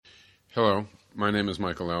Hello, my name is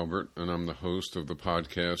Michael Albert, and I'm the host of the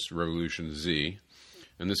podcast Revolution Z,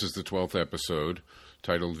 and this is the 12th episode,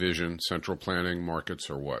 titled Vision, Central Planning, Markets,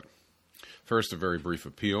 or What? First, a very brief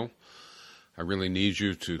appeal. I really need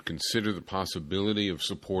you to consider the possibility of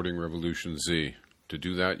supporting Revolution Z. To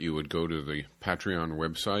do that, you would go to the Patreon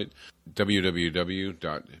website,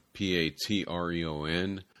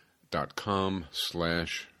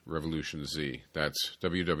 www.patreon.com/RevolutionZ. That's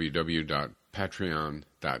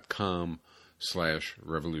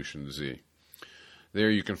www.patreon.com/RevolutionZ. There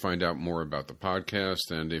you can find out more about the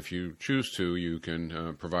podcast, and if you choose to, you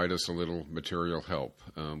can provide us a little material help,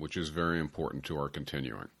 which is very important to our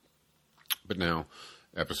continuing. But now,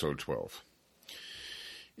 episode 12.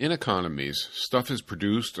 In economies, stuff is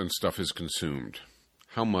produced and stuff is consumed.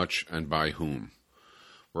 How much and by whom?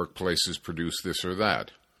 Workplaces produce this or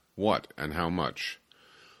that. What and how much?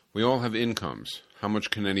 We all have incomes. How much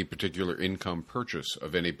can any particular income purchase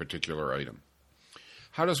of any particular item?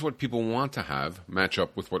 How does what people want to have match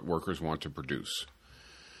up with what workers want to produce?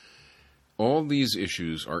 All these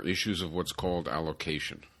issues are issues of what's called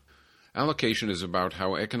allocation. Allocation is about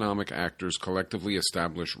how economic actors collectively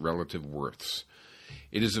establish relative worths.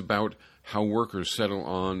 It is about how workers settle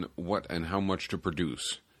on what and how much to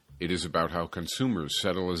produce. It is about how consumers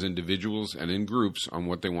settle as individuals and in groups on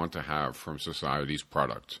what they want to have from society's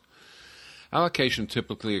products. Allocation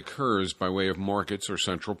typically occurs by way of markets or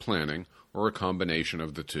central planning, or a combination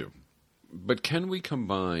of the two. But can we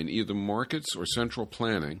combine either markets or central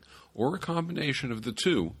planning, or a combination of the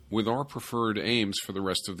two, with our preferred aims for the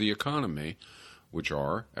rest of the economy, which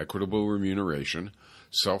are equitable remuneration,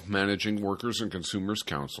 self-managing workers and consumers'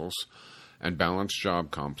 councils, and balanced job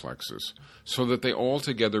complexes, so that they all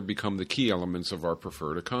together become the key elements of our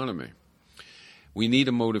preferred economy? We need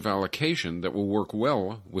a mode of allocation that will work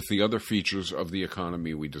well with the other features of the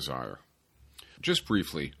economy we desire. Just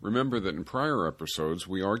briefly, remember that in prior episodes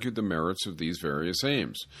we argued the merits of these various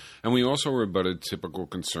aims, and we also rebutted typical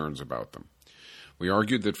concerns about them. We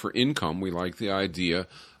argued that for income we like the idea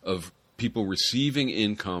of people receiving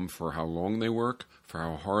income for how long they work, for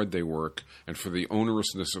how hard they work, and for the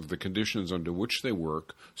onerousness of the conditions under which they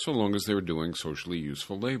work, so long as they're doing socially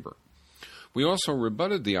useful labor. We also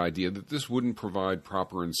rebutted the idea that this wouldn't provide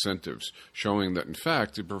proper incentives, showing that in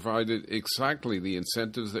fact it provided exactly the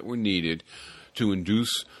incentives that were needed to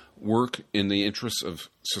induce work in the interests of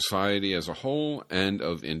society as a whole and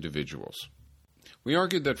of individuals. We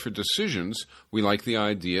argued that for decisions, we like the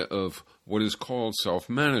idea of what is called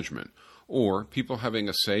self-management, or people having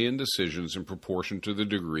a say in decisions in proportion to the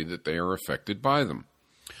degree that they are affected by them.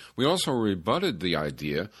 We also rebutted the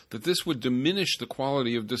idea that this would diminish the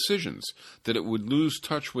quality of decisions, that it would lose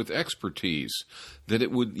touch with expertise, that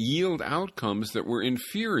it would yield outcomes that were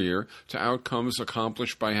inferior to outcomes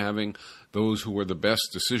accomplished by having those who were the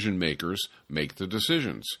best decision makers make the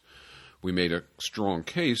decisions. We made a strong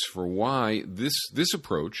case for why this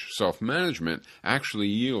approach, self-management, actually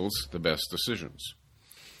yields the best decisions.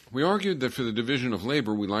 We argued that for the division of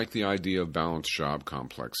labor, we like the idea of balanced job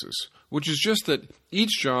complexes, which is just that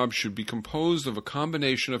each job should be composed of a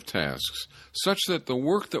combination of tasks such that the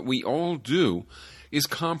work that we all do is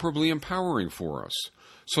comparably empowering for us,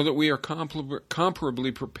 so that we are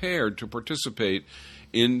comparably prepared to participate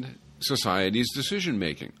in society's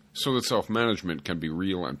decision-making, so that self-management can be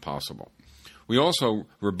real and possible. We also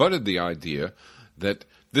rebutted the idea that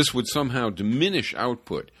this would somehow diminish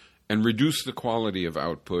output and reduce the quality of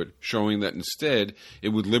output, showing that instead it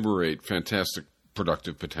would liberate fantastic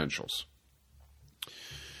productive potentials.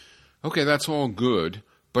 Okay, that's all good,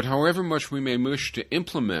 but however much we may wish to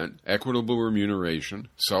implement equitable remuneration,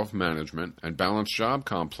 self-management, and balanced job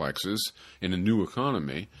complexes in a new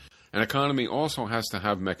economy, an economy also has to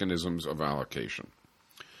have mechanisms of allocation.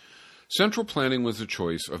 Central planning was the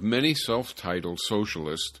choice of many self-titled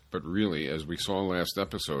socialist, but really, as we saw last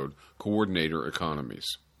episode, coordinator economies.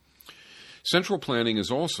 Central planning is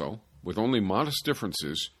also, with only modest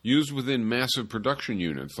differences, used within massive production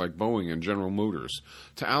units like Boeing and General Motors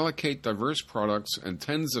to allocate diverse products and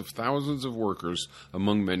tens of thousands of workers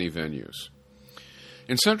among many venues.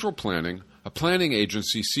 In central planning, a planning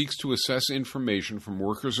agency seeks to assess information from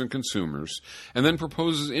workers and consumers and then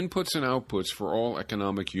proposes inputs and outputs for all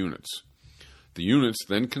economic units. The units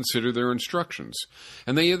then consider their instructions,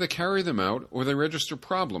 and they either carry them out or they register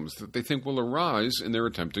problems that they think will arise in their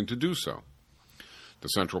attempting to do so. The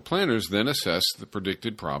central planners then assess the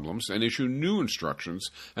predicted problems and issue new instructions,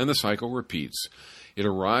 and the cycle repeats. It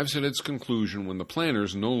arrives at its conclusion when the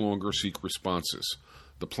planners no longer seek responses.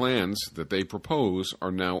 The plans that they propose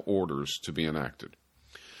are now orders to be enacted.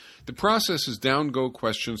 The process is down-go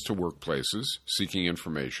questions to workplaces, seeking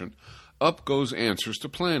information, up goes answers to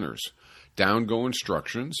planners. Down go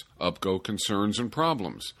instructions, up go concerns and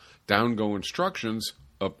problems. Down go instructions,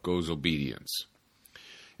 up goes obedience.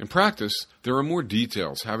 In practice, there are more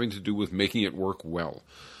details having to do with making it work well,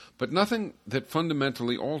 but nothing that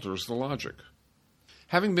fundamentally alters the logic.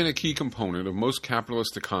 Having been a key component of most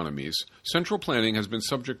capitalist economies, central planning has been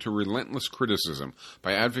subject to relentless criticism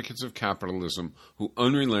by advocates of capitalism who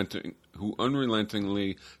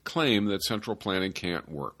unrelentingly claim that central planning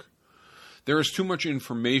can't work. There is too much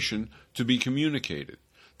information to be communicated,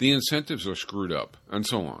 the incentives are screwed up, and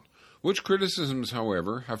so on, which criticisms,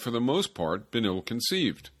 however, have for the most part been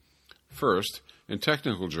ill-conceived. First, in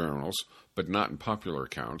technical journals, but not in popular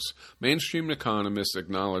accounts, mainstream economists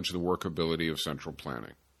acknowledge the workability of central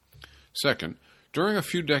planning. Second, during a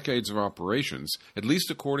few decades of operations, at least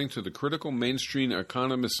according to the critical mainstream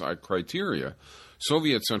economists' criteria,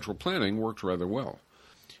 Soviet central planning worked rather well.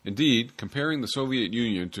 Indeed, comparing the Soviet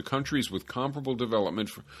Union to countries with comparable development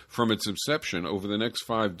from its inception over the next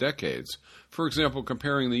 5 decades, for example,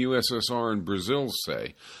 comparing the USSR and Brazil,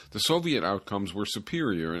 say, the Soviet outcomes were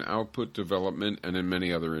superior in output development and in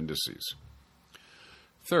many other indices.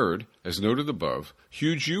 Third, as noted above,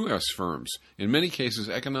 huge U.S. firms, in many cases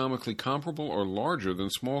economically comparable or larger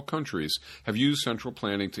than small countries, have used central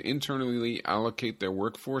planning to internally allocate their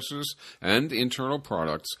workforces and internal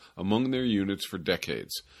products among their units for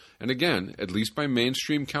decades. And again, at least by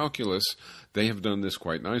mainstream calculus, they have done this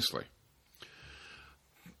quite nicely.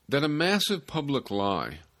 That a massive public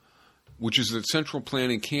lie, which is that central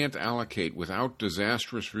planning can't allocate without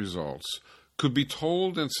disastrous results, could be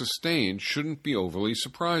told and sustained shouldn't be overly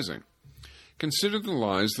surprising. Consider the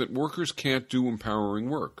lies that workers can't do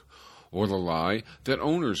empowering work, or the lie that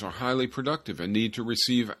owners are highly productive and need to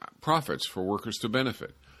receive profits for workers to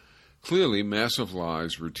benefit. Clearly, massive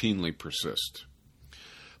lies routinely persist.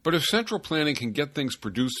 But if central planning can get things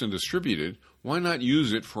produced and distributed, why not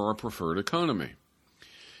use it for our preferred economy?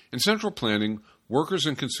 In central planning, workers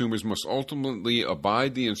and consumers must ultimately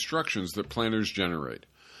abide the instructions that planners generate.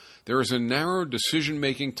 There is a narrow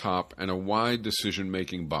decision-making top and a wide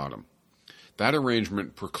decision-making bottom. That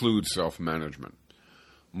arrangement precludes self-management.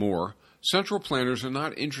 More, central planners are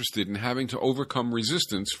not interested in having to overcome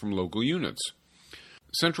resistance from local units.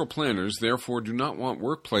 Central planners, therefore, do not want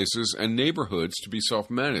workplaces and neighborhoods to be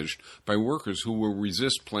self-managed by workers who will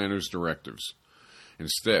resist planners' directives.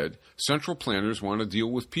 Instead, central planners want to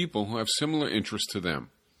deal with people who have similar interests to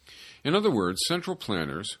them. In other words, central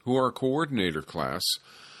planners, who are coordinator class,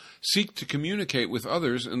 seek to communicate with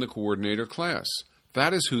others in the coordinator class.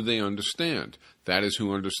 That is who they understand. That is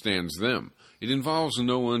who understands them. It involves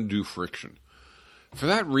no undue friction. For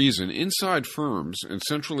that reason, inside firms and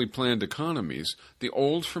centrally planned economies, the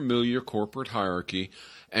old familiar corporate hierarchy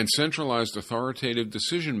and centralized authoritative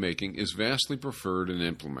decision-making is vastly preferred and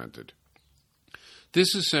implemented.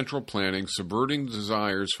 This is central planning subverting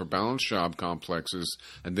desires for balanced job complexes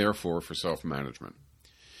and therefore for self-management.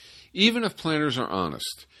 Even if planners are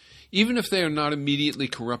honest, even if they are not immediately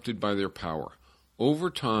corrupted by their power, over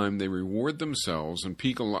time they reward themselves and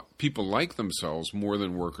people like themselves more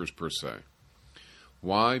than workers per se.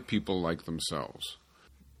 Why people like themselves?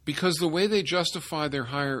 Because the way they justify their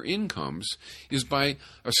higher incomes is by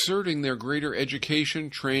asserting their greater education,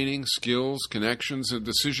 training, skills, connections, and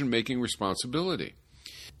decision-making responsibility.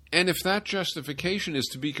 And if that justification is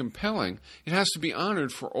to be compelling, it has to be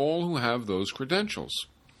honored for all who have those credentials.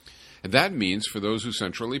 And that means for those who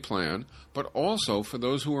centrally plan, but also for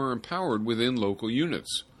those who are empowered within local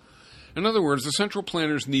units. In other words, the central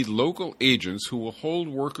planners need local agents who will hold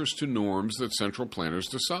workers to norms that central planners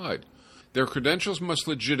decide. Their credentials must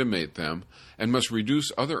legitimate them and must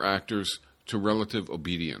reduce other actors to relative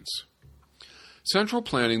obedience. Central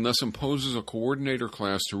planning thus imposes a coordinator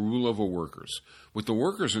class to rule over workers, with the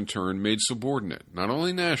workers in turn made subordinate, not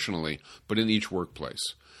only nationally, but in each workplace.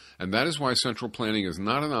 And that is why central planning is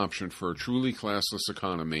not an option for a truly classless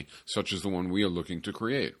economy such as the one we are looking to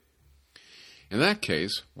create. In that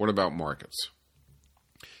case, what about markets?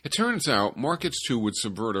 It turns out markets too would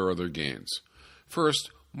subvert our other gains.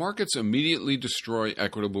 First, markets immediately destroy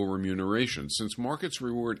equitable remuneration, since markets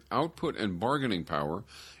reward output and bargaining power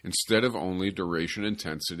instead of only duration,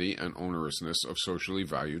 intensity, and onerousness of socially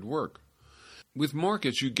valued work. With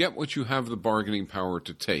markets, you get what you have the bargaining power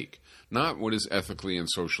to take, not what is ethically and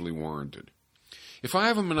socially warranted. If I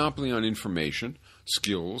have a monopoly on information,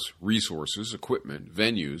 skills, resources, equipment,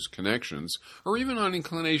 venues, connections, or even on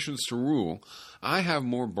inclinations to rule, I have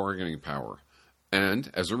more bargaining power, and,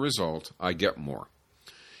 as a result, I get more.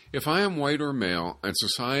 If I am white or male and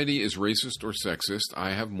society is racist or sexist,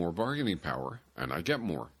 I have more bargaining power, and I get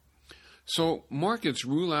more. So markets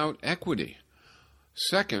rule out equity.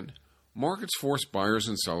 Second, Markets force buyers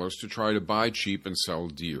and sellers to try to buy cheap and sell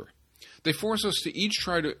dear. They force us to each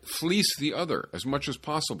try to fleece the other as much as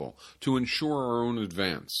possible to ensure our own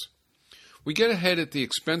advance. We get ahead at the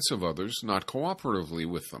expense of others, not cooperatively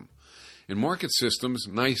with them. In market systems,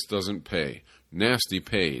 nice doesn't pay. Nasty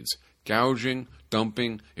pays. Gouging,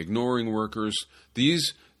 dumping, ignoring workers,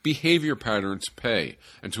 these behavior patterns pay,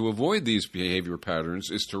 and to avoid these behavior patterns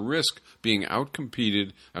is to risk being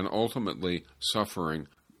outcompeted and ultimately suffering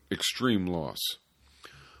extreme loss.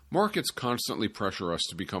 Markets constantly pressure us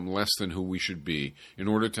to become less than who we should be in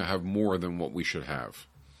order to have more than what we should have.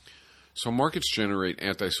 So markets generate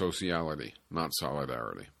antisociality, not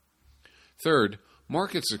solidarity. Third,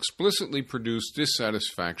 markets explicitly produce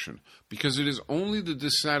dissatisfaction because it is only the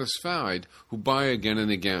dissatisfied who buy again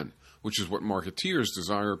and again, which is what marketeers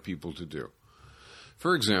desire people to do.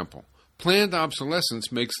 For example, planned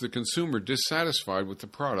obsolescence makes the consumer dissatisfied with the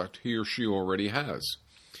product he or she already has.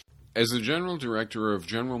 As the general director of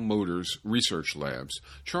General Motors Research Labs,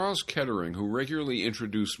 Charles Kettering, who regularly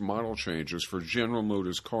introduced model changes for General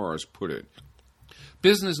Motors cars, put it,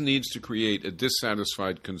 "Business needs to create a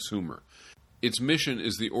dissatisfied consumer. Its mission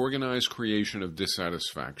is the organized creation of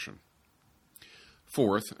dissatisfaction."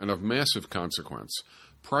 Fourth, and of massive consequence,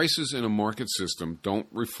 prices in a market system don't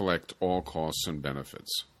reflect all costs and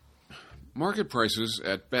benefits. Market prices,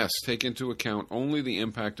 at best, take into account only the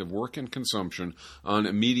impact of work and consumption on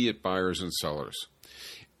immediate buyers and sellers.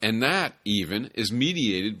 And that, even, is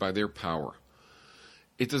mediated by their power.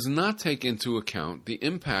 It does not take into account the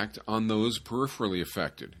impact on those peripherally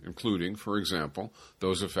affected, including, for example,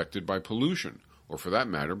 those affected by pollution, or for that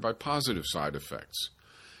matter, by positive side effects.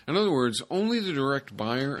 In other words, only the direct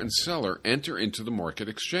buyer and seller enter into the market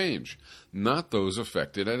exchange, not those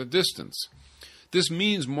affected at a distance. This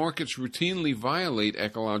means markets routinely violate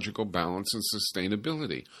ecological balance and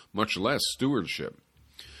sustainability, much less stewardship.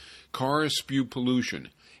 Cars spew pollution.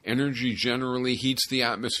 Energy generally heats the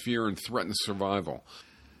atmosphere and threatens survival.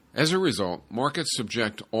 As a result, markets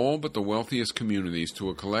subject all but the wealthiest communities to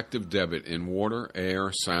a collective debit in water,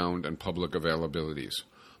 air, sound, and public availabilities.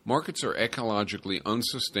 Markets are ecologically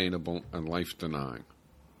unsustainable and life-denying.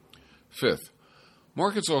 Fifth,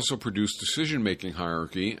 markets also produce decision-making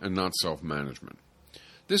hierarchy and not self-management.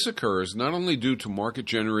 This occurs not only due to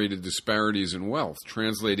market-generated disparities in wealth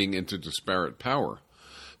translating into disparate power,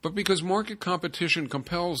 but because market competition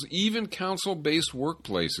compels even council-based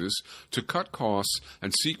workplaces to cut costs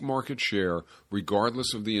and seek market share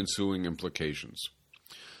regardless of the ensuing implications.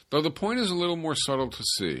 Though the point is a little more subtle to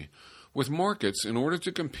see, with markets, in order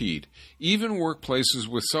to compete, even workplaces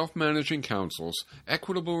with self-managing councils,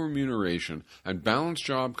 equitable remuneration, and balanced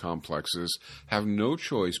job complexes have no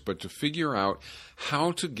choice but to figure out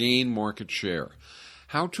how to gain market share,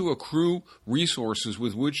 how to accrue resources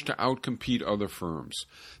with which to outcompete other firms.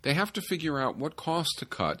 They have to figure out what costs to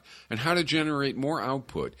cut and how to generate more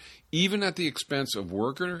output, even at the expense of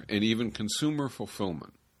worker and even consumer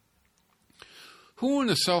fulfillment. Who in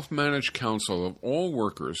a self-managed council of all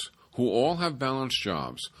workers who all have balanced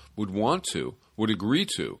jobs would want to, would agree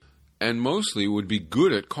to, and mostly would be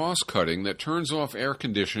good at cost-cutting that turns off air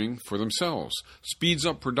conditioning for themselves, speeds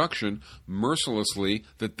up production mercilessly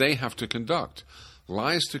that they have to conduct,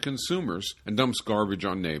 lies to consumers, and dumps garbage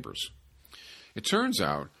on neighbors? It turns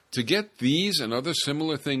out, to get these and other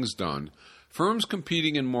similar things done, firms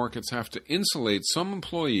competing in markets have to insulate some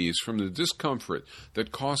employees from the discomfort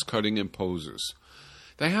that cost-cutting imposes.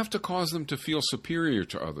 They have to cause them to feel superior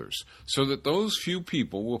to others, so that those few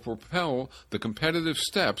people will propel the competitive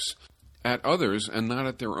steps at others and not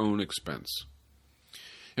at their own expense.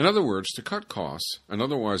 In other words, to cut costs and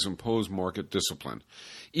otherwise impose market discipline,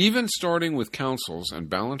 even starting with councils and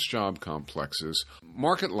balanced job complexes,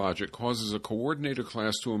 market logic causes a coordinator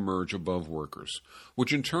class to emerge above workers,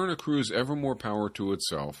 which in turn accrues ever more power to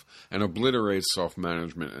itself and obliterates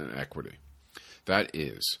self-management and equity. That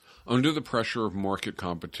is, under the pressure of market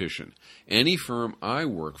competition, any firm I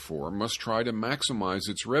work for must try to maximize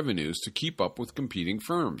its revenues to keep up with competing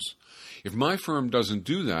firms. If my firm doesn't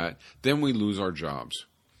do that, then we lose our jobs.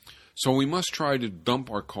 So we must try to dump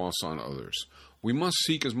our costs on others. We must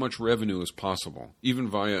seek as much revenue as possible, even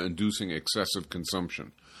via inducing excessive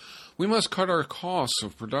consumption. We must cut our costs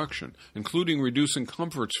of production, including reducing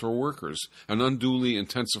comforts for workers and unduly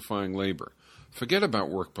intensifying labor. Forget about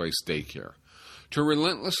workplace daycare. To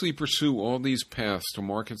relentlessly pursue all these paths to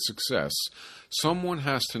market success, someone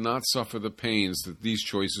has to not suffer the pains that these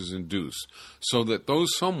choices induce, so that those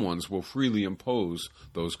someones will freely impose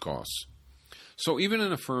those costs. So even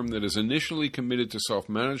in a firm that is initially committed to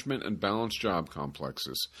self-management and balanced job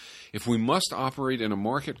complexes, if we must operate in a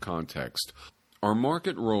market context, Our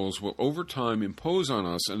market roles will over time impose on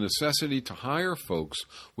us a necessity to hire folks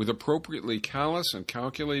with appropriately callous and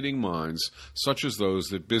calculating minds, such as those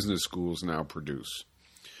that business schools now produce.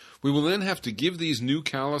 We will then have to give these new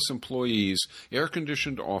callous employees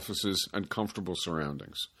air-conditioned offices and comfortable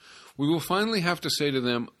surroundings. We will finally have to say to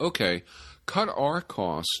them, okay, cut our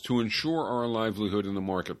costs to ensure our livelihood in the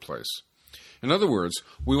marketplace. In other words,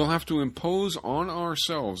 we will have to impose on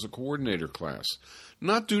ourselves a coordinator class,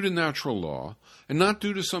 not due to natural law, and not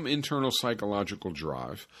due to some internal psychological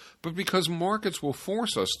drive, but because markets will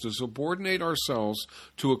force us to subordinate ourselves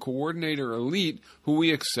to a coordinator elite who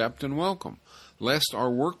we accept and welcome, lest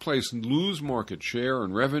our workplace lose market share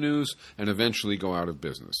and revenues and eventually go out of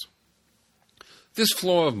business. This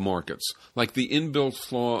flaw of markets, like the inbuilt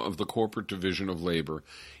flaw of the corporate division of labor,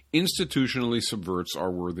 institutionally subverts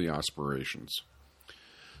our worthy aspirations.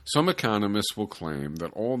 Some economists will claim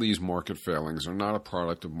that all these market failings are not a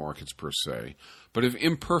product of markets per se, but of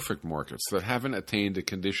imperfect markets that haven't attained a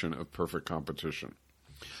condition of perfect competition.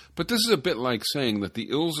 But this is a bit like saying that the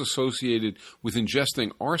ills associated with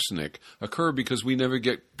ingesting arsenic occur because we never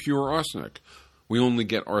get pure arsenic. We only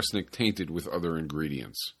get arsenic tainted with other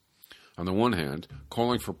ingredients. On the one hand,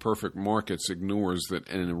 calling for perfect markets ignores that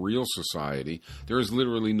in a real society, there is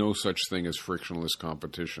literally no such thing as frictionless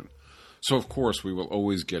competition. So, of course, we will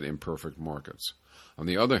always get imperfect markets. On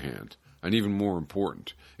the other hand, and even more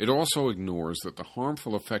important, it also ignores that the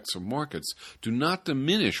harmful effects of markets do not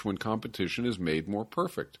diminish when competition is made more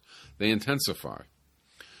perfect. They intensify.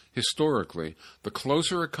 Historically, the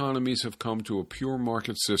closer economies have come to a pure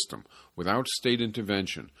market system, without state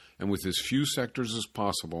intervention, and with as few sectors as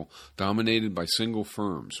possible dominated by single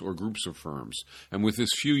firms or groups of firms, and with as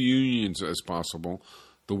few unions as possible,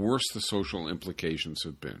 the worse the social implications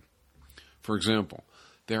have been. For example,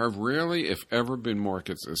 there have rarely, if ever, been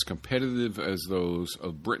markets as competitive as those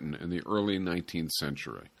of Britain in the early 19th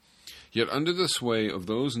century. Yet under the sway of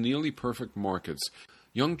those nearly perfect markets,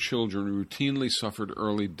 young children routinely suffered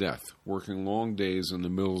early death, working long days in the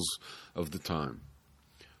mills of the time.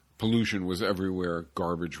 Pollution was everywhere,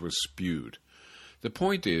 garbage was spewed. The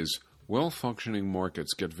point is, well-functioning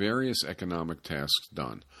markets get various economic tasks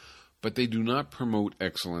done, but they do not promote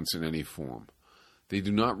excellence in any form. They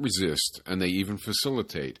do not resist, and they even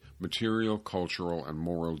facilitate, material, cultural, and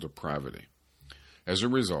moral depravity. As a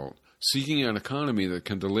result, seeking an economy that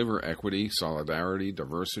can deliver equity, solidarity,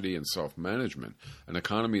 diversity, and self-management, an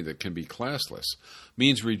economy that can be classless,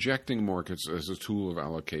 means rejecting markets as a tool of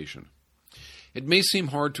allocation. It may seem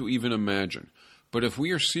hard to even imagine, but if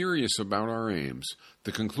we are serious about our aims,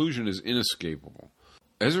 the conclusion is inescapable.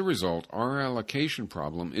 As a result, our allocation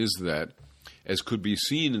problem is that, as could be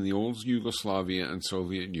seen in the old Yugoslavia and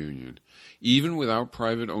Soviet Union, even without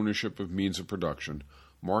private ownership of means of production,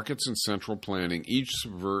 markets and central planning each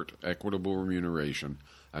subvert equitable remuneration,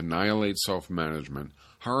 annihilate self-management,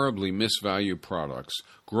 horribly misvalue products,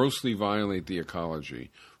 grossly violate the ecology,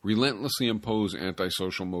 relentlessly impose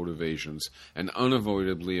antisocial motivations, and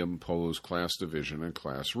unavoidably impose class division and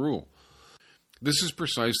class rule. This is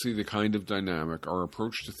precisely the kind of dynamic our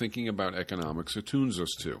approach to thinking about economics attunes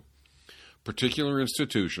us to. Particular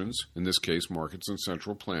institutions, in this case markets and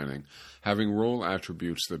central planning, having role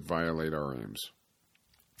attributes that violate our aims.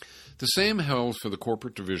 The same held for the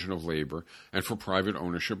corporate division of labor and for private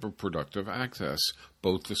ownership of productive access,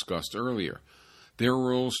 both discussed earlier. Their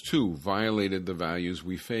roles, too, violated the values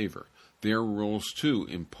we favor. Their roles, too,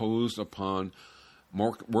 imposed upon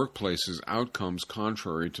workplaces outcomes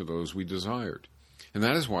contrary to those we desired. And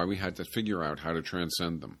that is why we had to figure out how to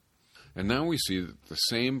transcend them. And now we see that the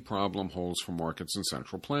same problem holds for markets and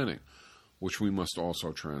central planning, which we must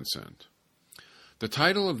also transcend. The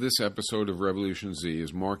title of this episode of Revolution Z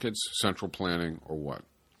is Markets, Central Planning, or What?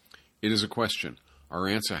 It is a question. Our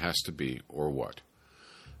answer has to be, or what?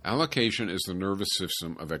 Allocation is the nervous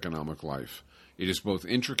system of economic life. It is both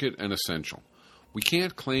intricate and essential. We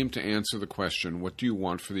can't claim to answer the question, what do you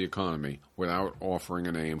want for the economy, without offering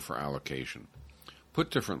an aim for allocation.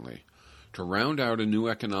 Put differently, to round out a new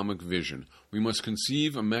economic vision, we must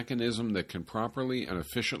conceive a mechanism that can properly and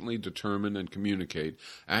efficiently determine and communicate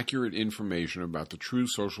accurate information about the true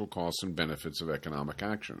social costs and benefits of economic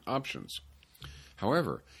options.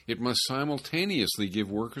 However, it must simultaneously give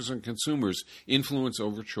workers and consumers influence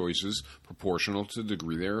over choices proportional to the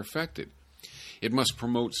degree they are affected. It must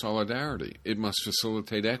promote solidarity. It must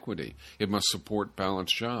facilitate equity. It must support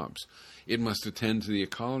balanced jobs. It must attend to the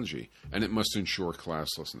ecology, and it must ensure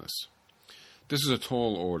classlessness. This is a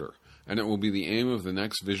tall order, and it will be the aim of the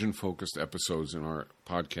next vision-focused episodes in our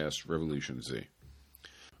podcast, Revolution Z.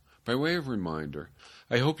 By way of reminder,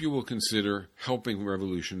 I hope you will consider helping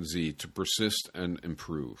Revolution Z to persist and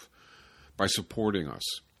improve by supporting us.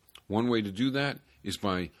 One way to do that is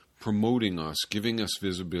by promoting us, giving us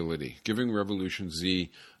visibility, giving Revolution Z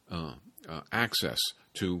access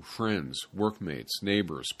to friends, workmates,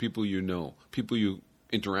 neighbors, people you know, people you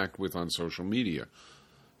interact with on social media.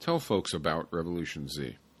 Tell folks about Revolution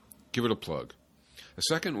Z. Give it a plug. A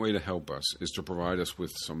second way to help us is to provide us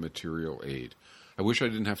with some material aid. I wish I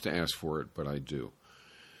didn't have to ask for it, but I do.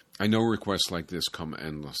 I know requests like this come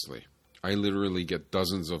endlessly. I literally get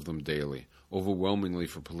dozens of them daily, overwhelmingly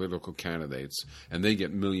for political candidates, and they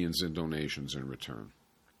get millions in donations in return.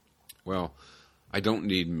 Well, I don't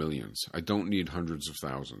need millions. I don't need hundreds of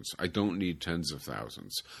thousands. I don't need tens of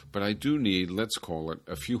thousands. But I do need, let's call it,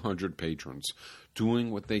 a few hundred patrons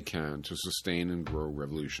doing what they can to sustain and grow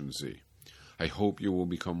Revolution Z. I hope you will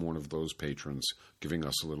become one of those patrons, giving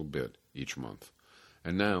us a little bit each month.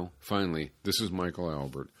 And now, finally, this is Michael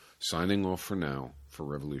Albert, signing off for now for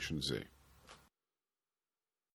Revolution Z.